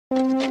While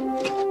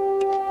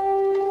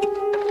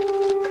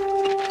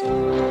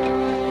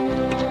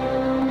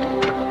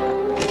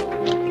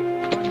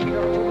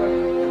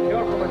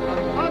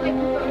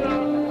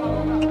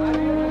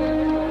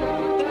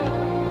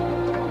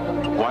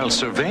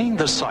surveying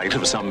the site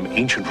of some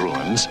ancient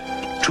ruins,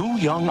 two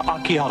young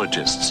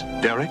archaeologists,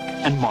 Derek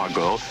and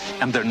Margot,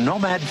 and their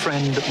nomad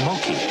friend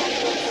Moki,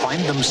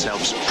 find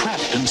themselves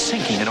trapped and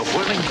sinking in a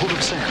whirling pool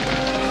of sand.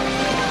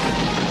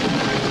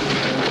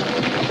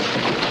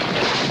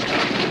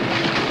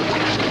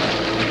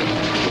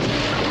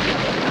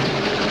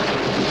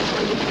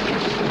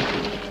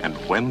 And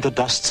when the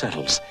dust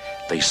settles,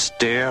 they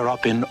stare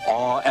up in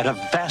awe at a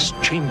vast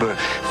chamber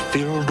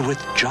filled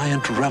with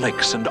giant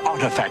relics and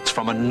artifacts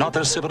from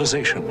another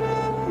civilization.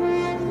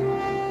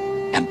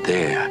 And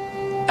there,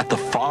 at the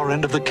far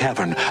end of the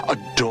cavern, a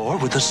door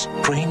with a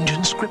strange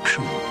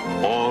inscription.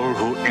 All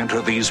who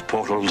enter these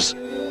portals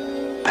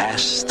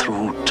pass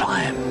through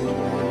time.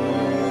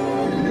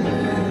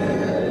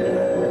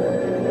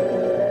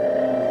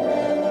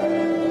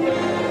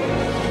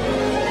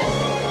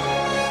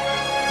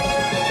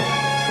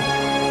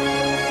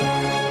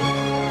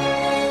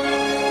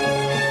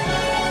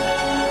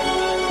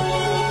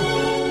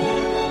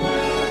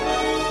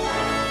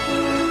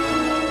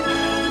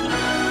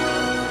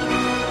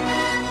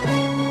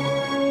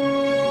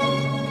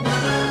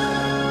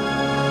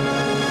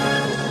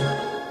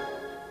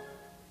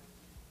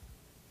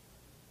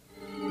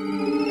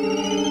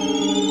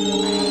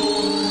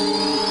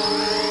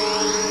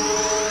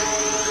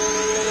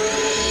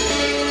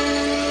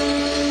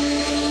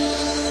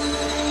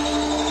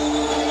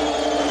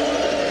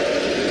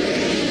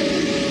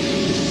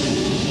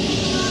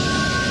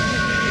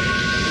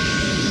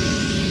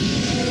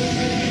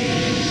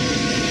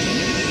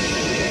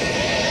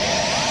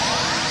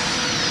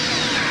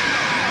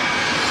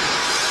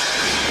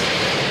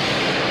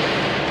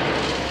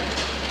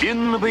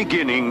 In the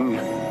beginning,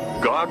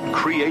 God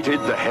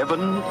created the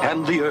heaven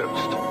and the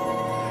earth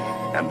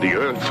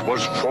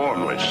was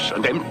formless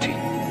and empty.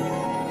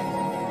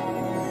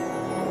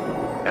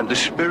 And the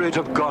Spirit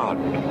of God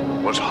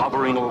was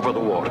hovering over the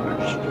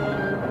waters.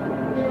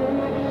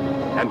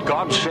 And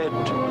God said,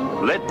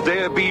 "Let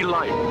there be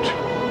light."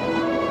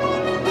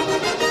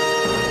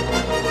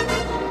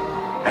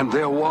 And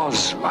there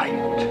was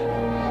light.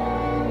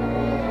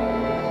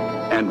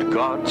 And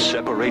God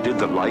separated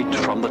the light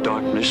from the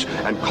darkness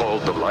and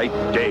called the light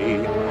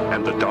day,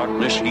 and the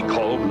darkness he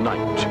called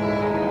night.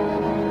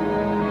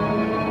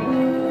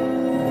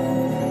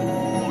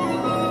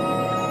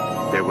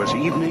 There was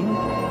evening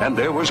and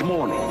there was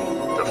morning,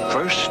 the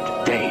first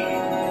day.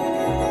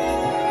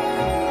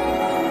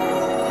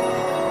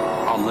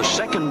 On the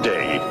second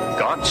day,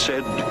 God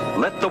said,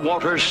 "Let the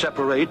waters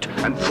separate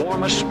and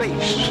form a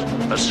space,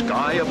 a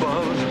sky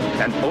above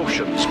and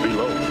oceans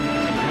below.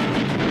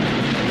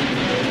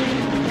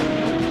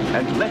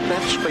 And let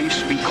that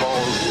space be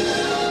called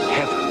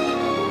heaven."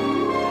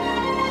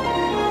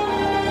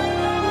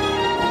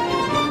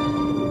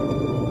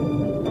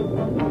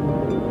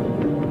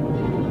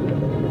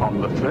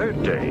 On the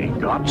third day,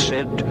 God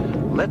said,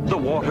 "Let the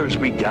waters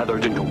be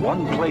gathered into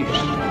one place,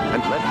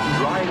 and let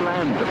dry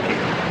land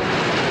appear."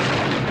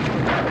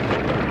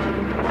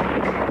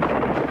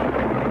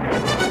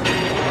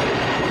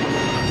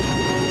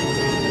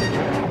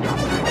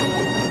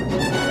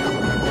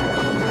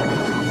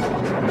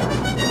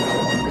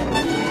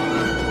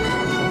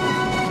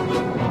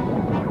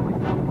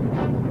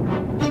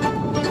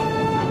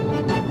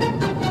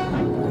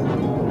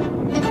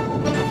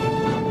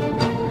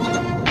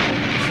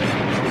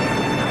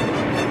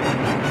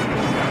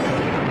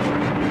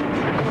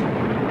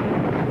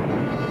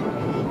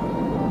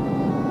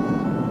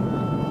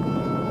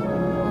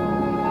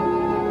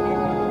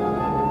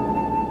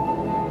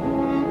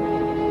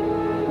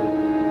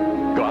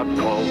 God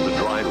called the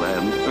dry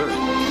land earth,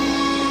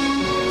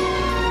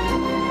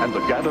 and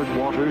the gathered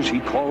waters he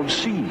called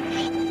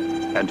seas,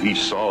 and he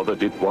saw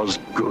that it was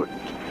good.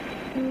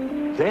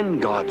 Then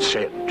God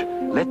said,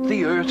 "Let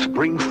the earth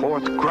bring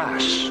forth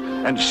grass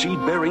and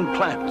seed-bearing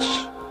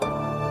plants."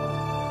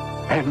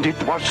 And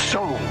it was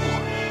so.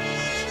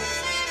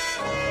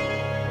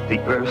 The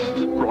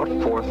earth brought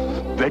forth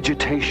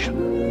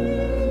vegetation,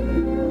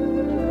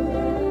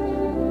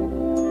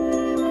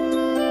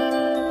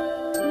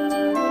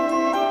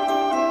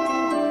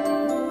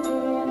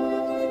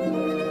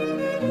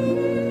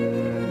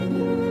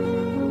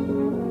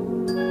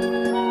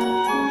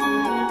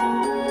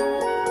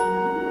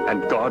 and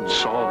God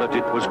saw that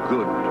it was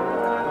good.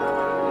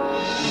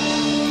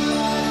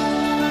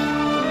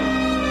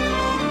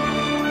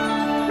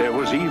 There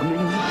was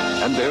evening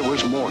and there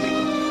was morning,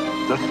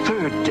 the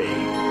third day.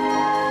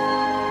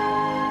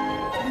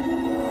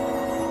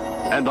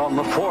 And on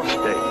the fourth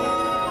day,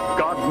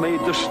 God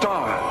made the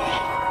stars.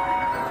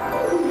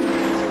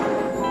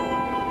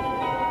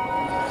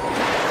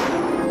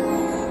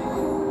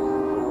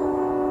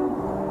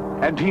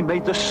 And he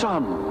made the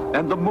sun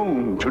and the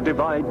moon to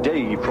divide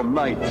day from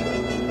night,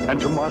 and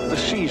to mark the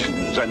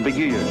seasons and the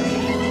years.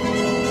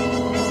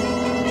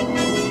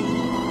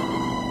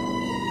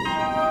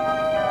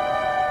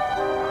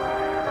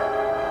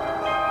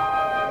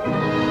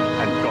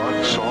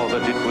 saw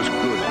that it was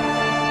good.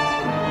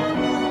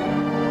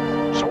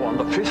 So on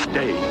the fifth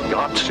day,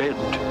 God said,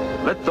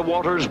 "Let the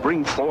waters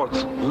bring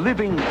forth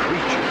living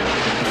creatures."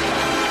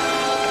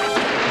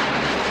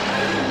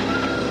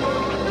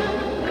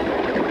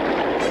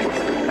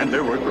 And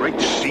there were great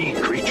sea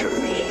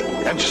creatures,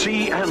 and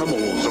sea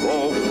animals of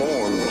all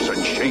forms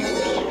and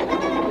shapes.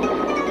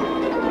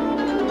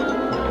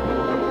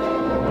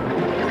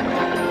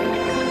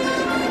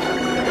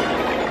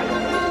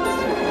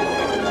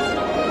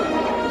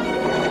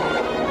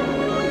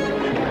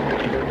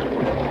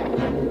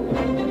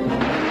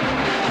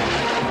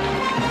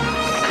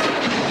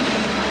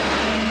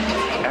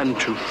 And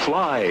to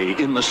fly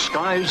in the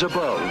skies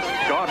above,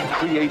 God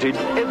created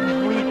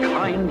every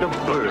kind of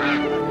bird.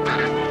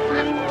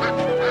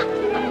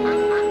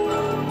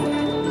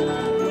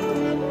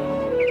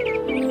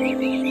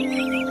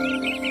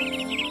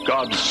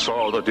 God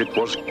saw that it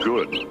was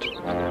good.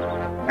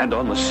 And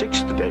on the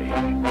sixth day,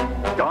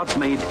 God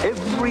made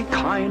every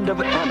kind of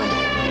animal.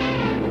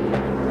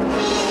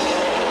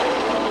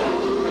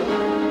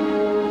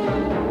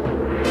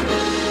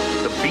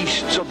 The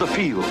beasts of the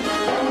field.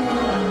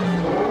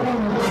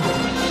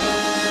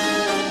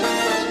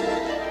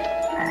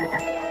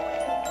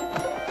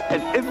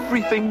 And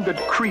everything that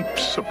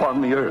creeps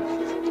upon the earth.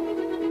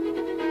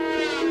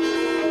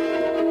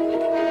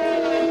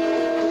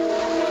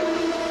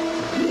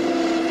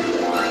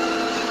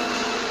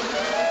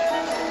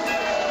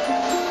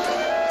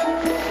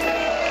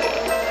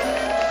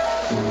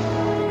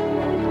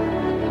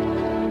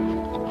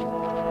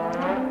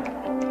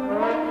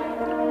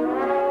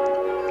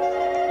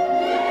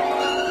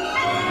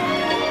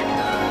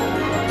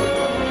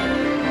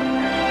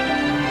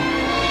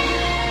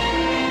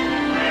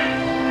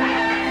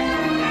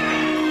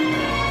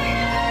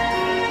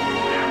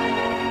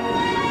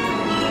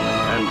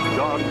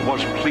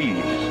 Was pleased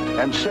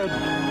and said,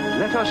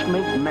 "Let us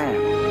make man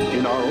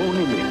in our own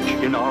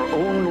image, in our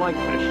own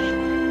likeness."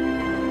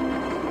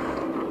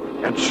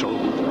 And so,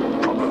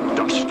 from the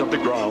dust of the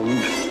ground,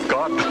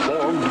 God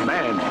formed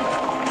man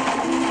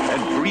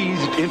and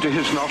breathed into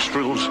his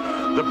nostrils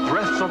the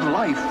breath of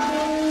life.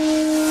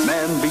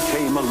 Man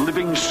became a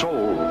living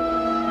soul.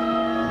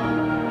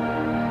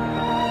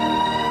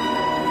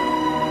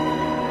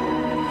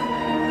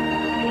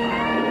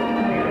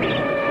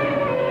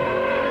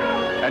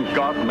 And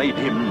God made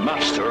him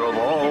master of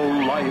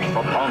all life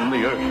upon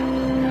the earth.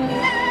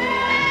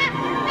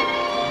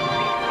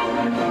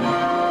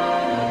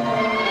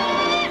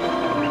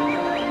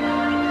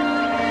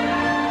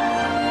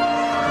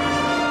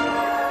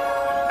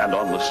 And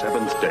on the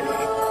seventh day,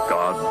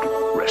 God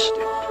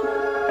rested.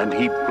 And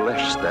he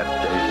blessed that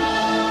day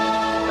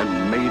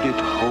and made it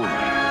holy.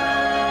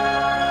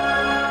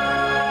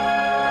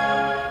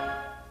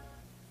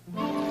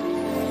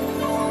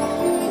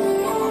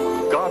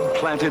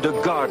 Planted a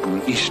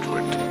garden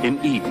eastward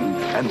in Eden,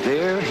 and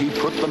there he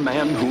put the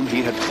man whom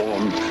he had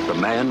formed, the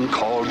man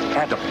called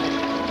Adam.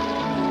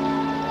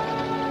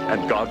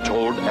 And God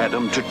told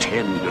Adam to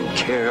tend and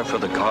care for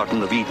the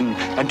Garden of Eden,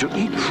 and to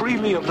eat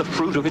freely of the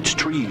fruit of its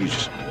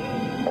trees.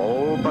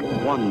 All but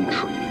one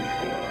tree,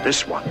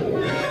 this one,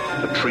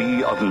 the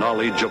tree of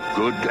knowledge of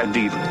good and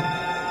evil.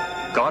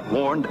 God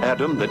warned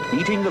Adam that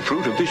eating the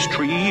fruit of this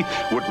tree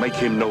would make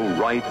him know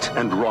right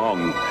and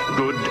wrong,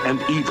 good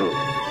and evil.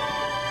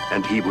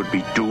 And he would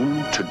be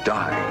doomed to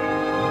die.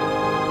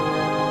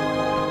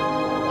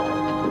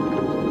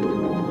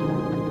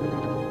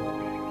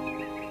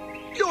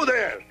 You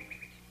there!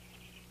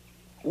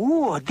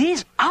 Ooh,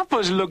 these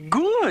apples look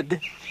good.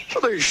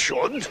 They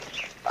should.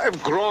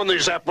 I've grown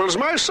these apples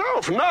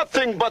myself.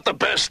 Nothing but the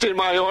best in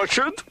my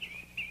orchard.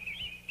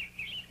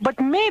 But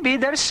maybe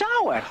they're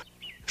sour.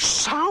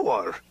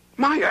 Sour?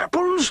 My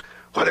apples?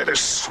 Well, they're the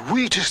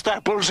sweetest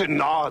apples in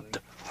Nod.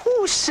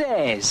 Who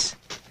says?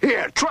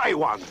 Here, try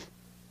one.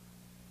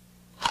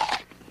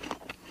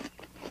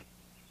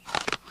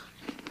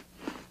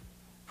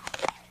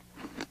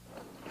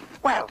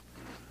 Well,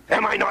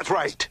 am I not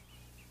right?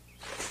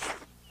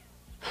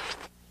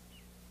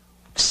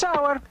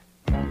 Sour.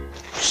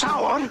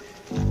 Sour?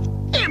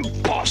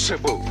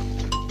 Impossible!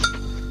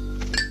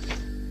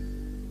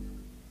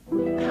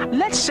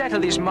 Let's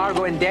settle this,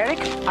 Margot and Derek.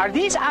 Are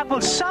these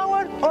apples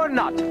sour or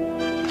not?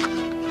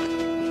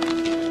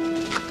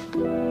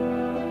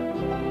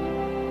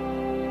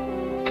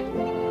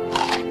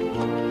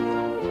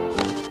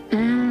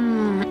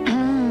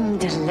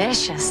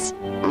 Delicious.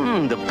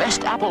 The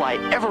best apple I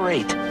ever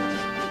ate.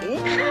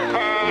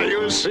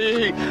 You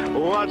see,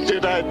 what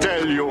did I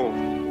tell you?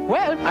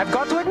 Well, I've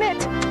got to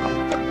admit,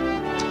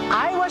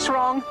 I was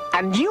wrong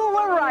and you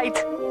were right.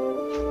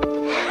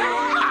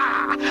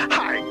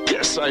 I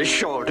guess I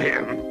showed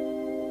him.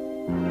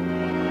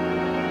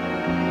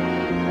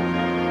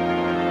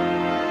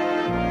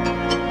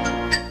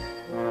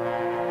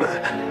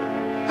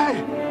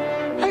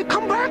 Hey,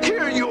 come back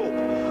here, you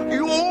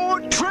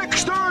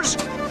tricksters!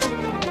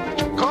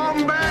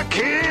 Come back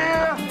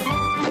here!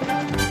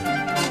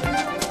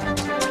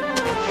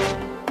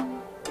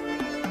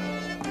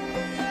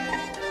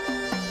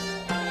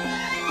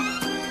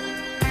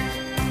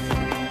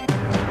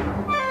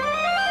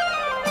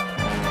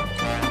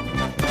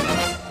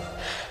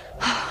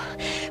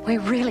 We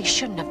really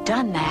shouldn't have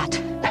done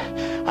that.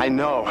 I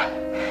know.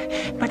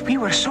 But we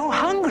were so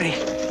hungry.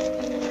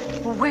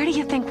 Well, where do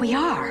you think we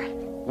are?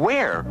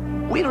 Where?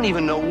 We don't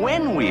even know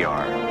when we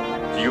are.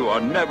 You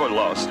are never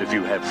lost if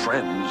you have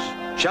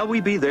friends. Shall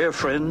we be their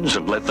friends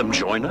and let them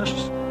join us?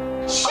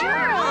 Sure!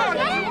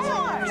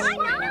 Yes!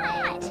 Why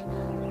not?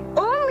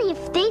 Only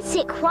if they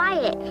sit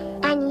quiet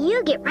and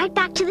you get right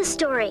back to the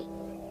story.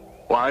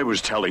 Well, I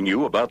was telling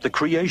you about the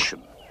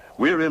creation.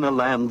 We're in a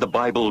land the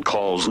Bible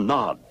calls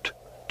Nod,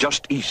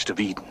 just east of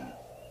Eden.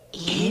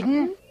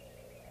 Eden?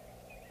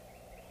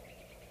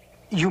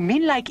 You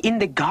mean like in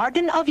the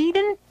Garden of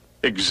Eden?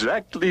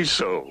 Exactly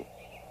so.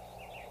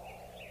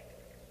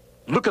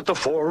 Look at the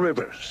 4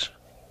 rivers.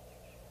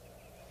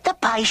 The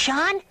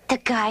Pishon, The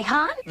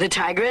Gihon? the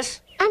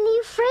Tigris. And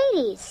the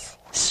Euphrates.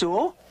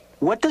 So,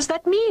 what does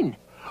that mean?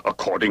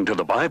 According to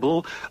the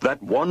Bible,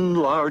 that one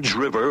large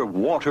river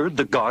watered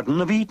the Garden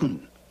of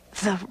Eden.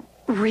 The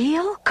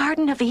real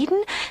Garden of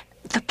Eden?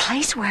 The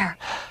place where...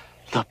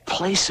 The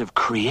place of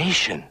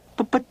creation.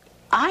 But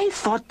I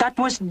thought that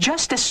was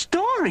just a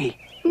story.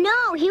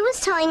 No, he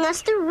was telling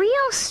us the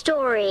real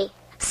story.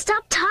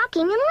 Stop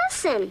talking and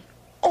listen.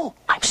 Oh,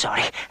 I'm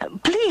sorry.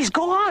 Please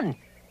go on.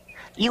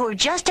 You were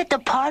just at the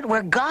part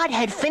where God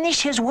had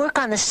finished his work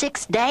on the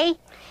 6th day?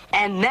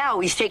 And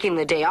now he's taking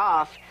the day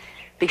off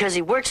because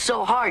he worked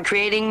so hard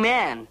creating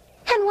man.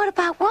 And what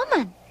about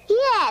woman?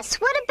 Yes,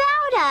 what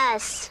about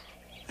us?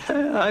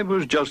 I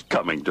was just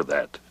coming to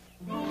that.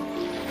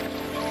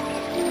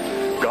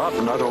 God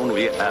not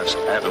only asked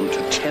Adam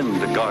to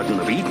tend the Garden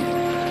of Eden,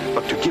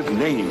 but to give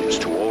names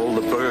to all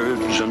the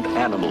birds and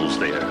animals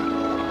there.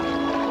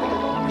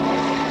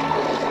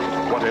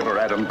 Whatever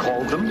Adam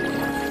called them,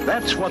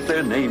 that's what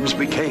their names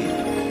became.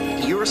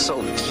 You're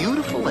so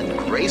beautiful and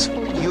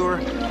graceful.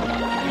 You're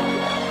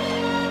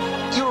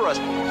a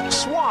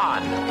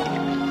swan.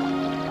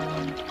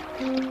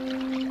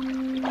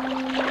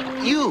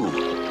 You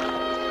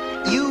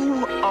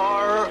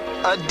are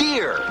a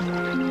deer.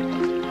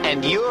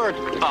 And you're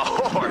a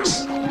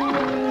horse.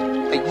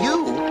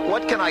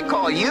 What can I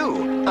call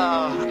you?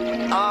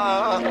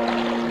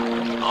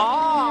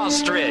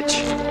 Ostrich.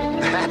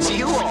 That's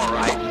you, all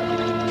right.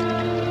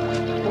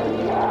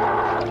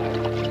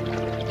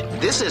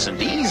 This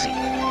isn't easy.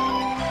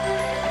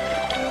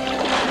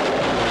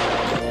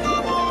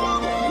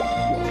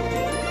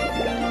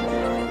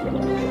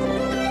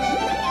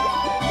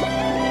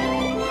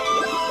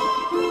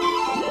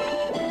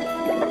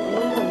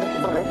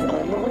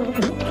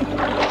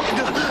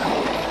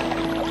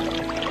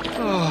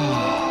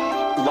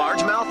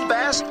 Largemouth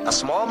bass, a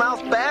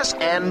smallmouth bass,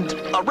 and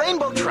a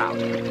rainbow trout.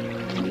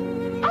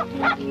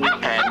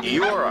 And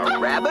you're a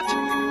rabbit.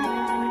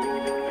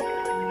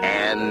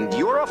 And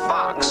you're a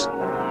fox.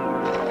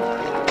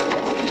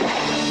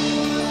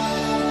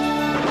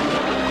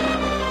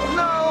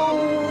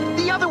 No,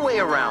 the other way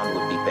around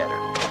would be better.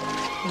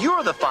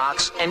 You're the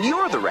fox, and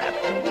you're the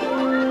rabbit.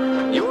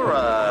 You're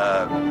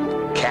a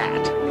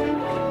cat.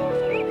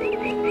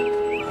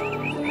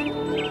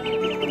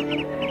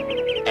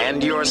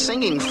 And your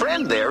singing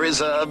friend there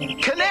is a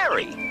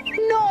canary.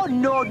 No.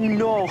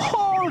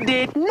 Hold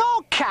it.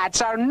 No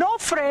cats are no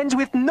friends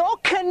with no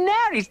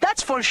canaries.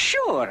 That's for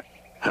sure.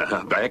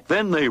 Back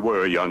then they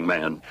were, young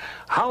man.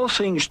 How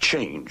things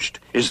changed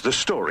is the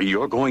story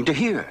you're going to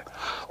hear.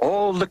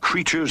 All the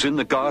creatures in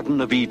the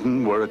Garden of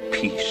Eden were at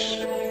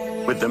peace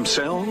with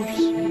themselves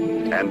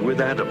and with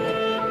Adam,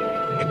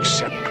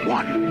 except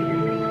one.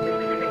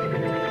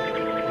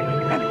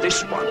 And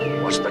this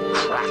one was the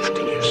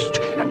craftiest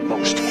and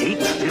most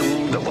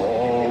hate-filled of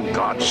all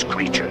God's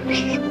creatures,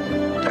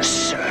 the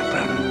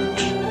serpent.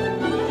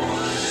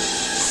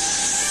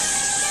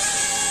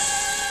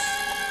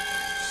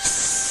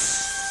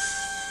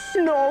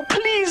 No,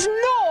 please,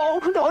 no.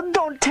 No,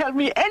 don't tell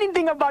me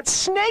anything about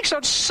snakes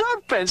or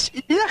serpents.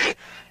 Yuck,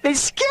 they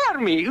scare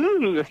me.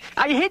 Ugh.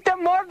 I hate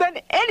them more than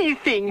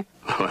anything.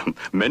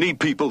 Many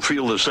people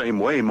feel the same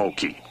way,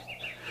 Moki.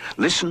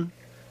 Listen,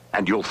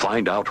 and you'll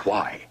find out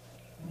why.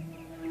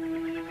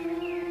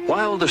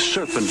 While the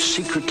serpent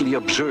secretly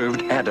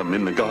observed Adam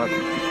in the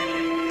garden,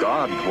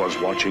 God was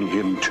watching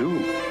him too.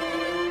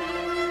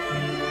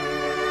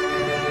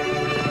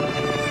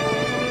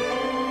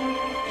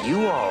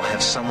 You all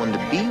have someone to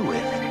be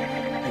with.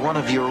 One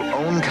of your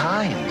own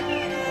kind.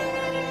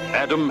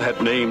 Adam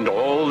had named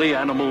all the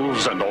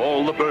animals and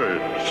all the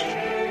birds,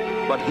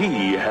 but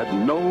he had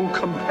no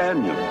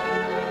companion,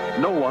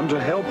 no one to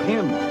help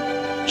him.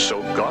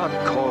 So God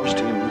caused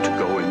him to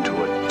go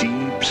into a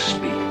deep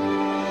sleep.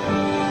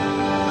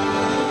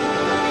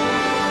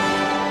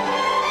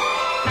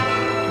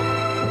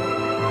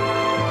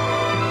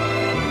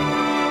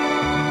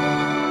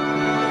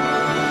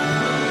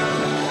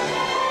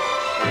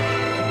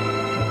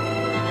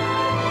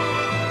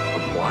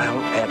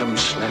 Adam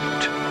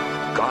slept,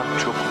 God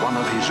took one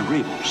of his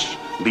ribs,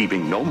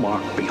 leaving no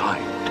mark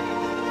behind.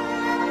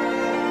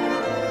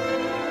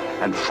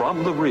 And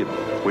from the rib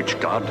which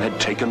God had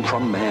taken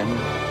from man,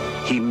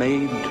 he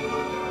made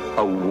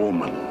a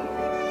woman.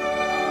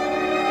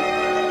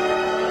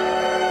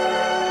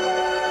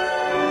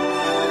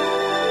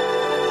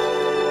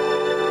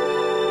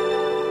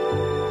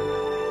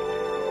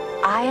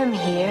 come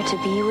here to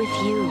be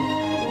with you.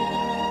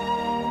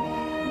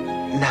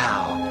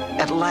 Now,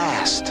 at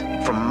last,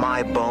 from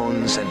my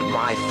bones and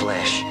my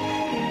flesh,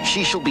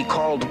 she shall be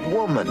called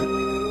woman,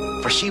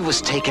 for she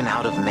was taken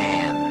out of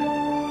man.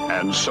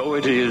 And so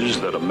it is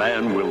that a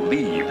man will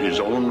leave his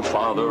own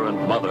father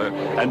and mother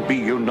and be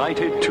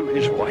united to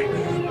his wife.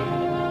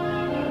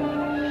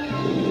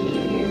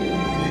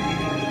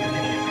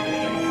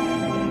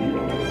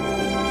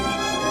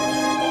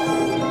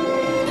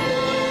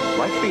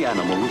 Like the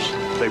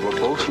animals, they were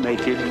both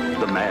naked,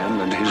 the man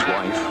and his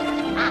wife,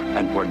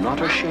 and were not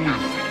ashamed.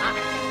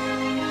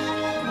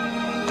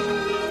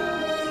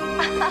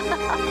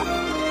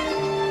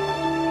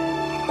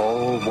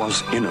 All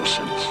was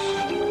innocence,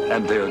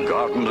 and their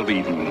Garden of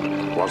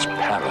Eden was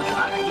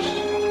paradise.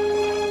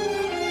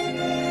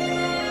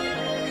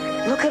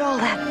 Look at all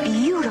that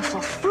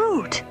beautiful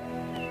fruit.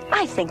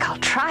 I think I'll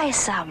try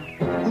some.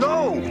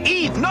 No,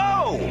 Eve,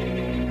 no!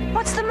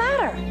 What's the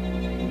matter?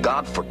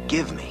 God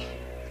forgive me.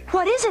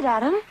 What is it,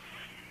 Adam?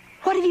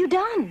 What have you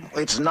done?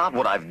 It's not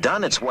what I've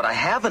done, it's what I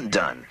haven't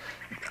done.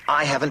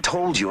 I haven't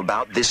told you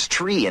about this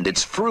tree and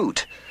its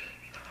fruit.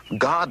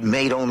 God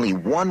made only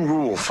one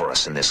rule for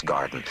us in this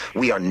garden.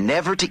 We are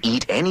never to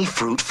eat any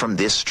fruit from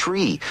this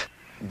tree.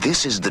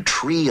 This is the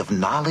tree of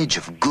knowledge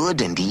of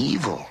good and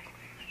evil.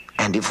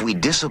 And if we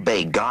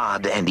disobey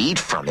God and eat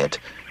from it,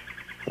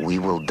 we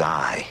will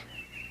die.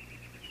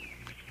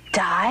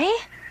 Die?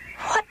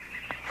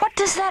 What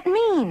does that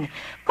mean?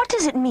 What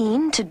does it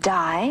mean to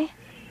die?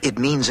 It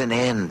means an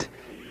end.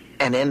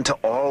 An end to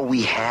all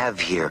we have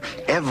here,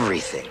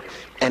 everything.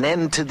 An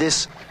end to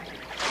this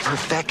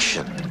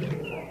perfection.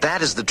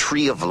 That is the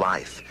tree of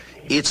life.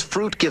 Its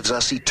fruit gives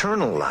us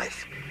eternal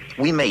life.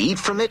 We may eat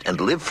from it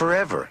and live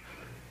forever.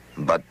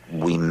 But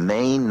we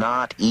may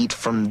not eat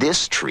from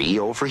this tree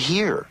over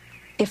here.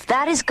 If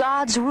that is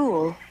God's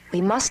rule,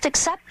 we must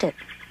accept it.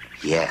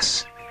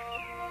 Yes.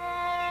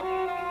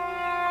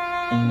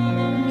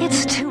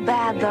 It's too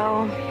bad,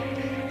 though.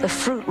 The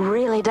fruit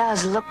really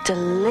does look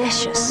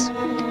delicious.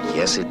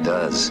 Yes, it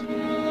does.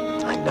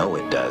 I know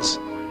it does.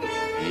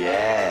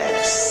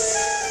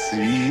 Yes.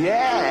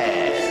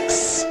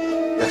 Yes.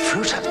 The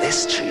fruit of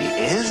this tree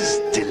is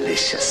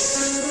delicious.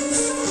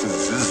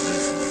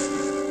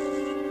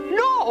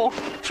 No!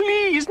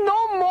 Please,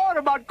 no more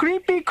about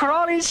creepy,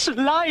 crawly,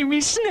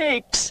 slimy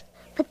snakes.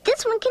 But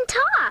this one can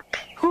talk.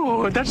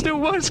 Oh, that's the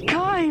worst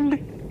kind.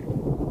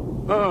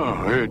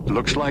 Oh, it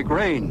looks like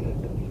rain.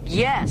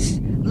 Yes,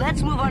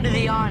 let's move under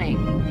the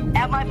awning.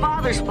 At my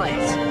father's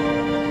place.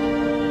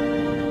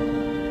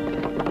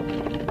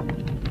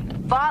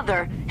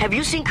 Father, have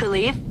you seen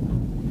Goliath?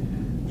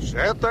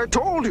 Seth, I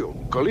told you.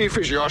 Goliath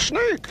is your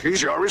snake.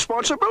 He's your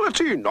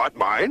responsibility, not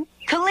mine.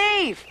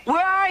 Goliath,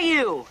 where are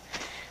you?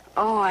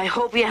 Oh, I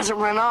hope he hasn't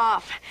run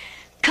off.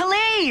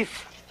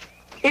 Goliath!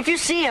 If you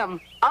see him,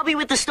 I'll be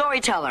with the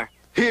storyteller.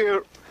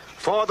 Here,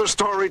 for the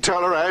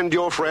storyteller and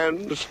your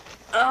friends.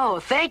 Oh,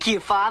 thank you,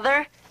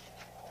 Father.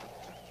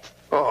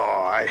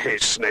 Oh, I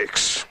hate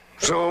snakes.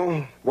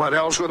 So, what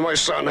else would my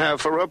son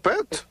have for a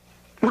pet?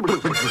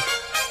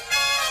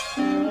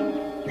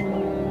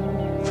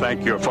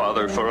 Thank your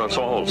father for us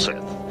all,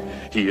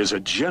 Seth. He is a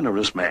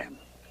generous man.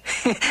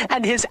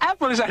 And his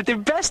apples are the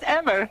best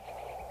ever.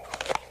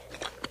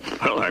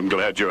 Well, I'm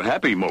glad you're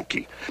happy,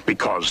 Moki,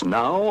 because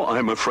now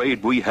I'm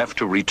afraid we have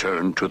to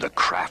return to the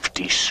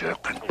crafty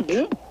serpent.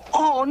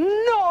 Oh,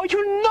 no,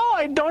 you know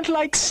I don't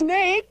like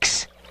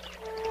snakes.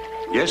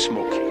 Yes,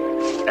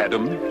 Moki.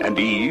 Adam and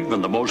Eve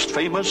and the most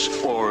famous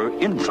or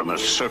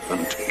infamous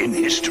serpent in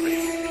history.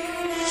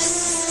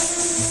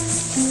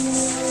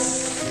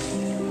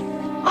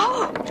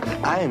 Oh!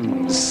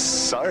 I'm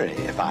sorry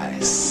if I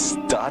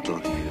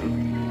startled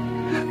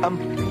you.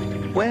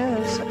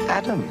 Where's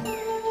Adam?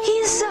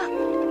 He's,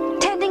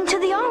 tending to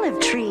the olive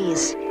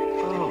trees.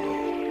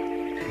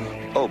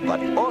 Oh,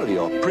 but all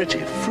your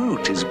pretty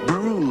fruit is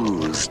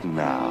bruised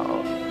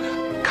now.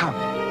 Come,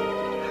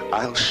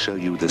 I'll show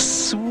you the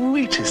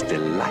sweetest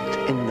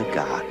delight in the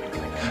garden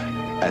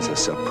as a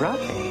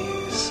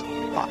surprise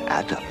for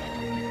Adam.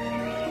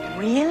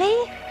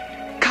 Really?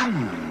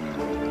 Come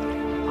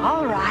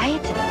All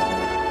right.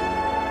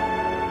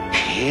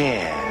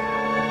 here.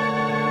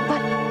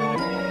 But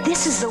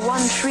this is the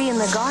one tree in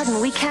the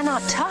garden we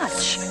cannot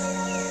touch.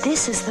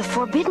 This is the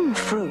forbidden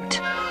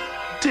fruit.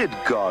 Did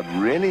God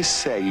really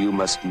say you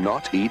must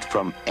not eat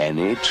from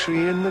any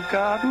tree in the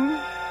garden?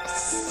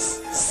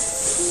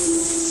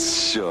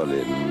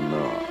 Surely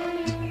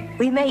not.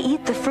 We may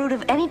eat the fruit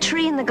of any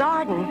tree in the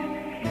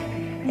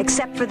garden,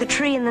 except for the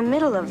tree in the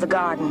middle of the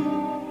garden.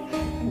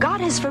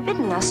 God has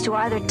forbidden us to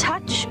either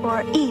touch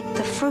or eat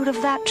the fruit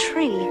of that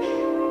tree,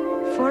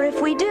 for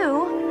if we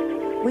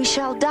do, we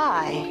shall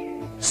die.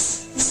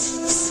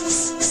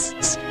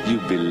 You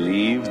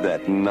believe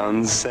that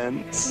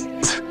nonsense?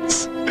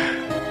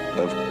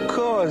 Of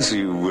course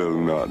you will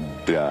not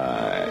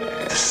die.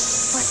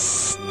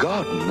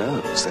 God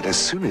knows that as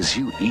soon as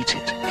you eat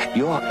it,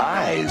 your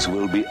eyes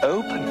will be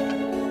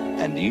opened,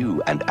 and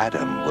you and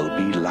Adam will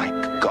be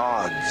like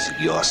gods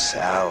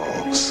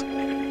yourselves.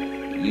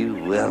 You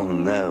will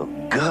know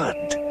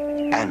good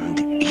and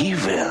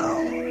evil.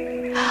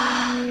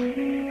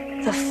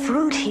 The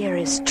fruit here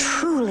is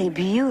truly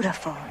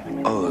beautiful.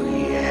 Oh,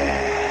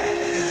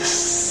 yes.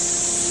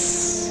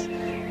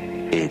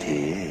 It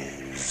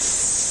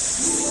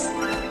is.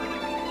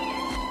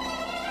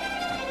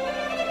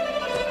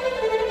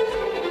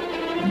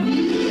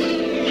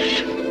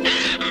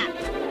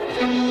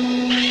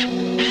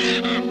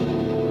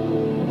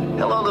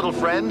 Hello, little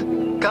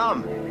friend.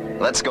 Come,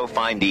 let's go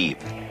find Eve.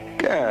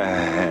 Go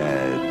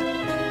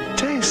ahead.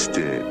 Taste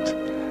it.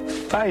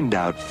 Find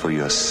out for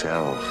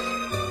yourself.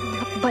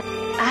 But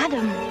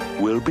Adam...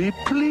 Will be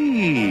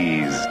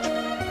pleased.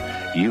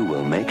 You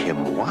will make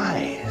him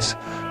wise,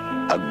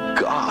 a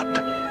god,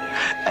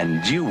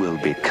 and you will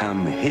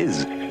become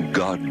his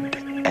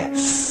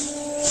goddess.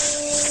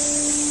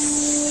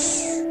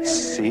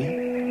 See?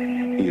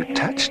 You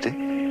touched it,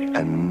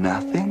 and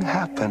nothing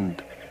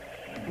happened.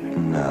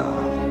 Now,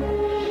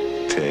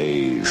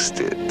 taste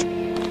it.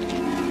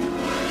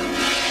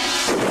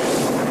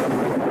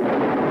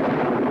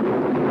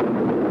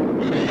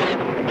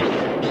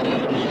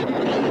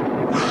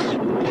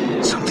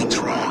 Something's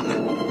wrong.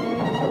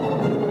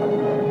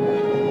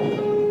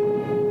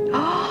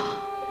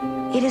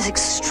 It is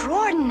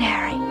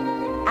extraordinary.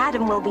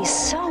 Adam will be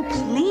so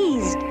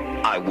pleased.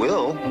 I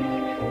will?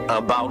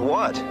 About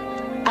what?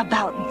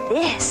 About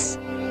this.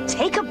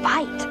 Take a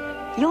bite.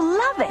 You'll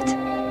love it.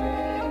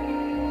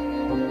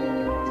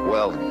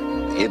 Well,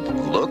 it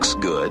looks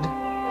good.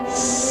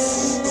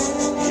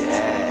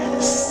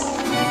 Yes.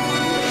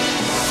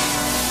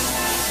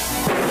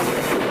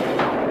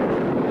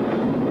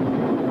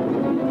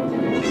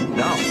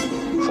 Now,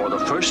 for the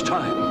first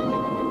time,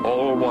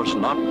 all was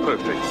not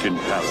perfect in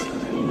paradise.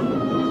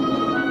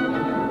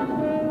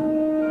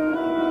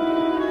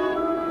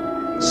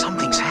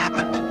 Something's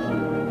happened.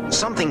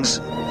 Something's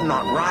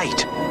not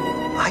right.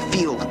 I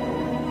feel...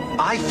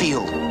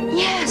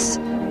 Yes.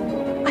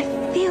 I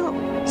feel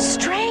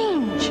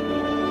strange.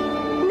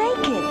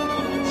 Naked.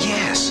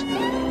 Yes.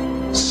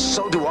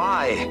 So do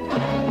I.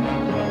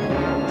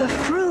 The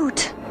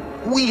fruit.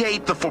 We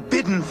ate the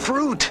forbidden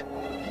fruit.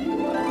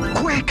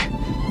 Quick!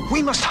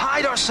 We must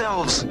hide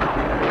ourselves.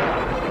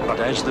 But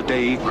as the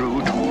day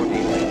grew toward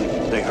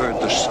evening, they heard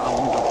the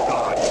sound of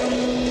God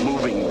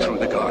moving through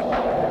the garden.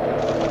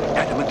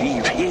 Adam and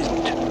Eve hid,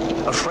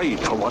 afraid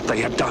for what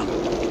they had done.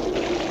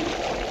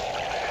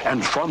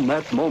 And from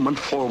that moment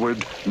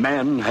forward,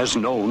 man has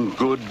known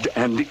good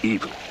and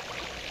evil.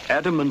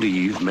 Adam and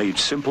Eve made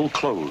simple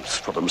clothes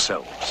for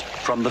themselves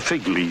from the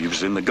fig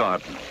leaves in the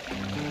garden.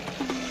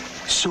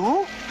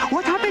 So,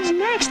 what happens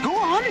next? Go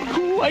on.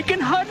 Oh, I can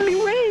hardly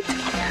wait.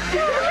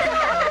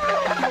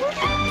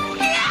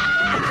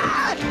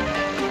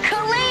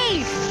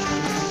 Khalif!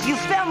 You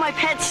found my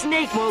pet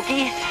snake,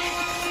 Moki.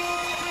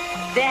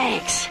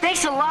 Thanks.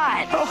 Thanks a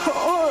lot.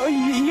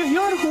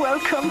 You're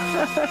welcome.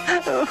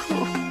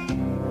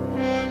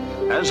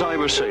 As I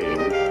was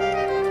saying,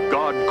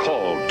 God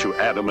called to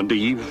Adam and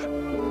Eve.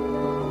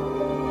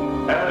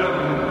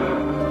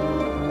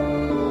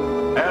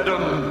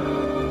 Adam,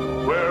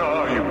 where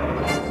are you?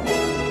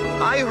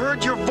 I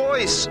heard your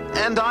voice,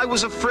 and I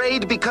was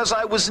afraid because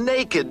I was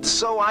naked,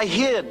 so I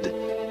hid.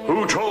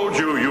 Who told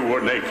you you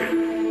were naked?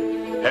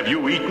 Have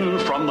you eaten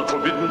from the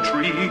forbidden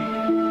tree?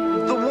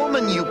 The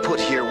woman you put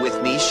here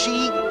with me,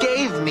 she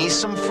gave me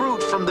some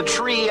fruit from the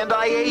tree, and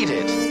I ate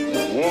it.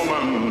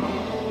 Woman,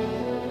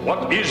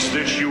 what is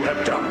this you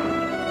have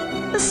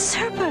done? The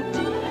serpent.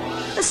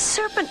 The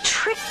serpent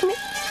tricked me.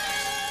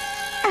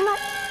 And I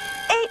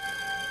ate...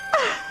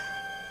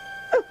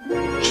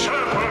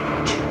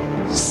 Serpent!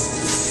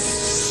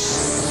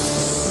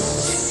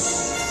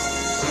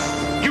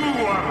 You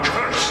are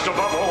cursed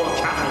above all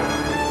cattle,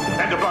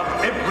 and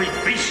above every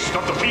beast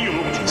of the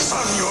field.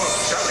 On your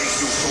belly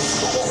you shall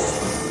crawl,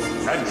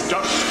 and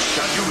dust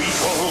shall you eat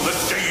all the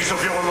days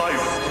of your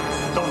life.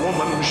 The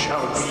woman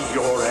shall be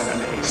your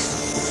enemy,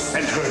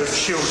 and her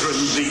children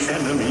the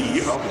enemy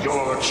of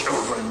your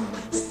children.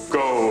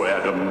 Go,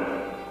 Adam.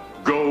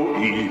 Go,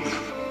 Eve.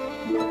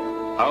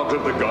 Out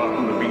of the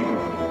Garden of Eden.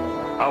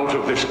 Out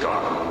of this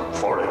garden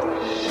forever.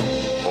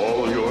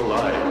 All your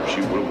lives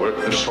you will work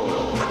the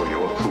soil for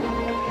your food,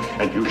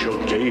 and you shall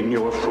gain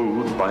your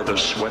food by the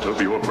sweat of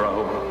your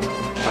brow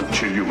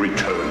until you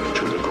return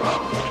to the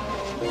ground.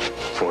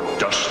 For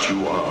dust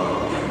you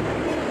are,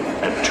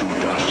 and to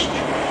dust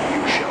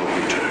you shall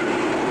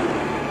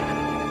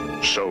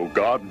return. So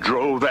God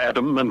drove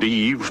Adam and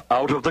Eve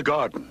out of the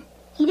garden.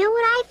 You know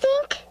what I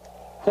think?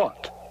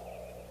 What?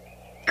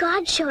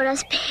 God showed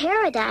us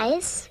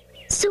paradise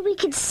so we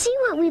could see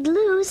what we'd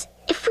lose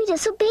if we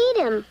disobeyed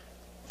him.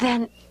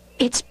 Then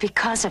it's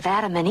because of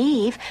Adam and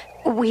Eve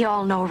we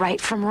all know right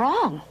from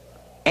wrong.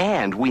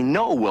 And we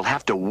know we'll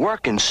have to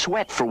work and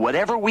sweat for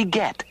whatever we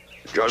get.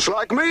 Just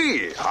like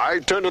me. I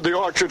tended the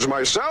orchards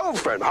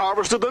myself and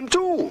harvested them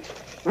too.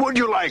 Would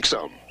you like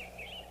some?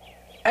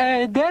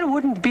 There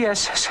wouldn't be a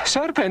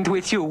serpent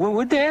with you,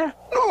 would there?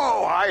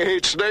 No, I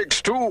hate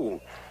snakes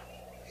too.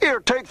 Here,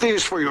 take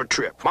these for your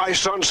trip. My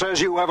son says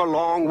you have a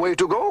long way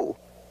to go.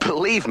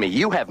 Believe me,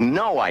 you have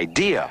no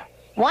idea.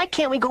 Why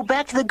can't we go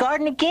back to the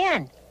garden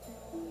again?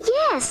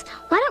 Yes,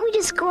 why don't we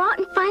just go out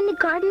and find the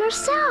garden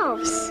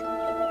ourselves?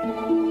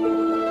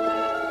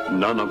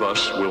 None of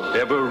us will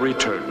ever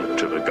return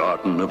to the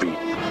Garden of Eden.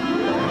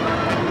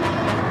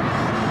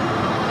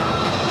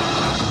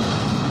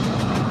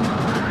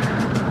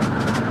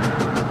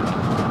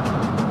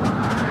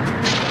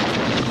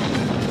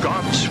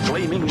 God's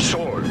flaming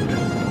sword.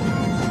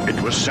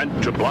 It was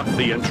sent to block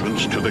the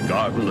entrance to the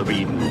Garden of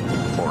Eden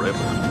forever.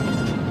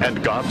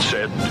 And God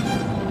said,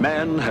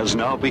 man has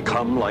now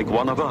become like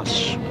one of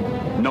us,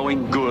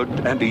 knowing good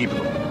and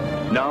evil.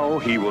 Now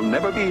he will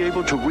never be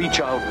able to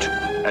reach out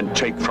and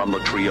take from the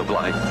tree of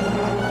life,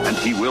 and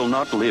he will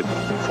not live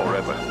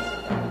forever.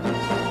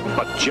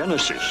 But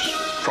Genesis,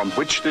 from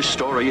which this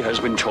story has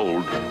been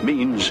told,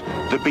 means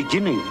the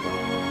beginning,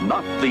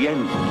 not the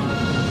end.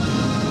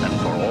 And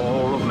for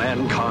all of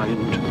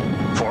mankind,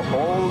 for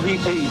all the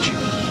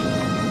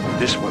ages,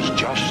 this was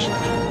just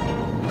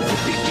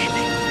the beginning.